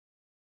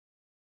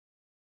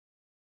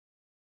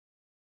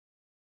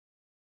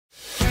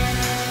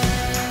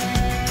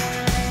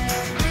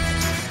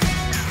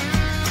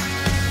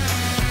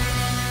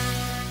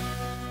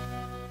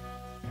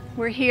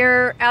We're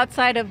here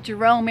outside of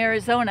Jerome,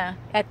 Arizona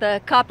at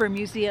the Copper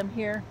Museum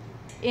here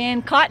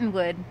in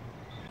Cottonwood.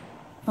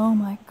 Oh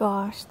my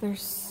gosh,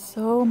 there's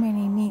so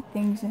many neat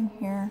things in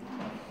here.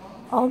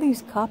 All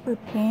these copper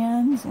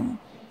pans and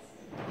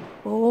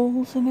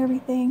bowls and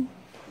everything.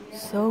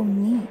 So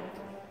neat.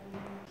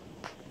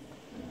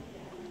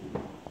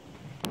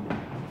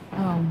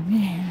 Oh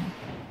man,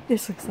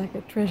 this looks like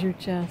a treasure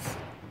chest.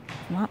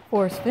 Not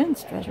Forrest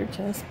Finn's treasure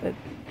chest, but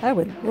I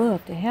would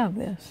love to have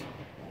this.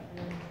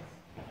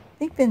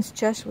 I think Finn's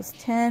chest was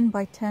 10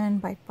 by 10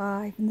 by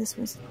 5, and this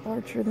was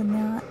larger than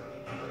that.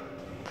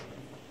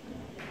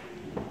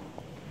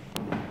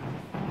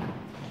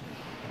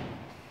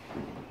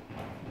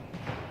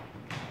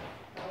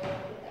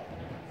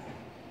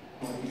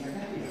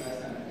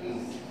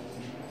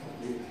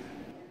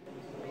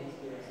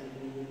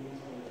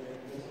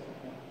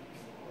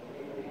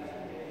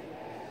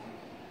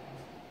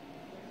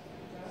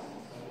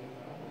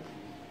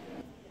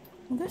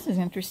 Well, this is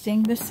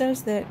interesting. This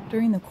says that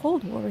during the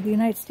Cold War, the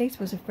United States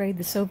was afraid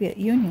the Soviet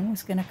Union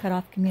was going to cut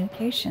off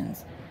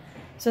communications.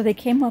 So they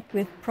came up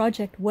with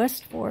Project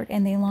Westford,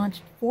 and they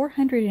launched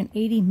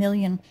 480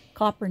 million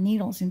copper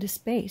needles into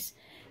space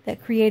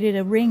that created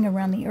a ring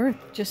around the Earth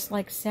just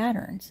like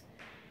Saturn's.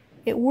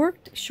 It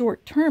worked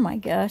short term, I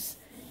guess,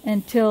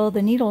 until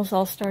the needles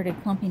all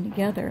started clumping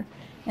together,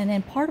 and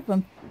then part of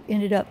them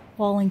ended up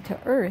falling to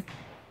Earth,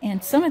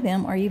 and some of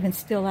them are even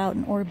still out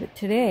in orbit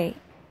today.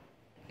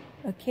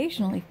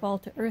 Occasionally fall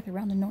to Earth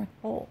around the North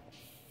Pole.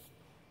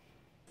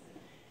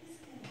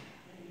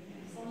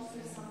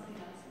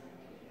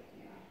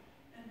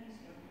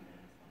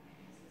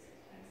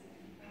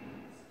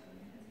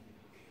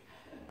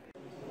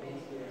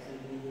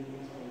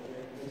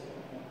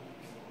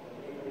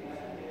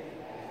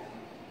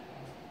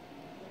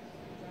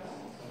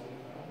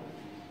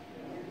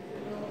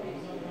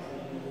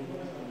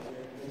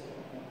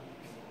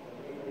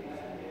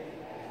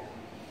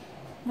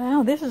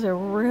 Wow, this is a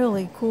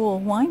really cool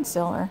wine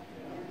cellar.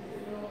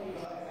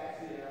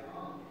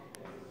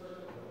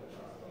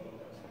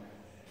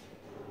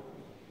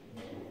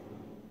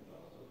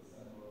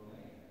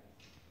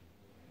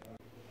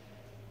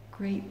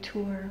 Great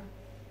tour.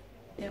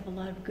 They have a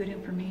lot of good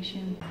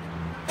information.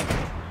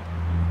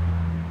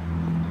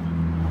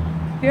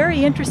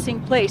 Very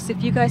interesting place.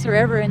 If you guys are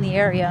ever in the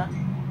area,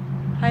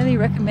 highly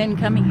recommend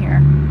coming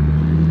here.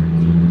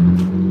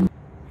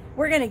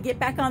 We're going to get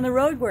back on the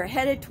road. We're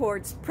headed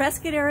towards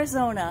Prescott,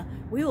 Arizona.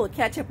 We will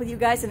catch up with you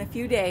guys in a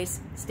few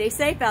days. Stay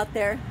safe out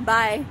there.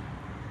 Bye.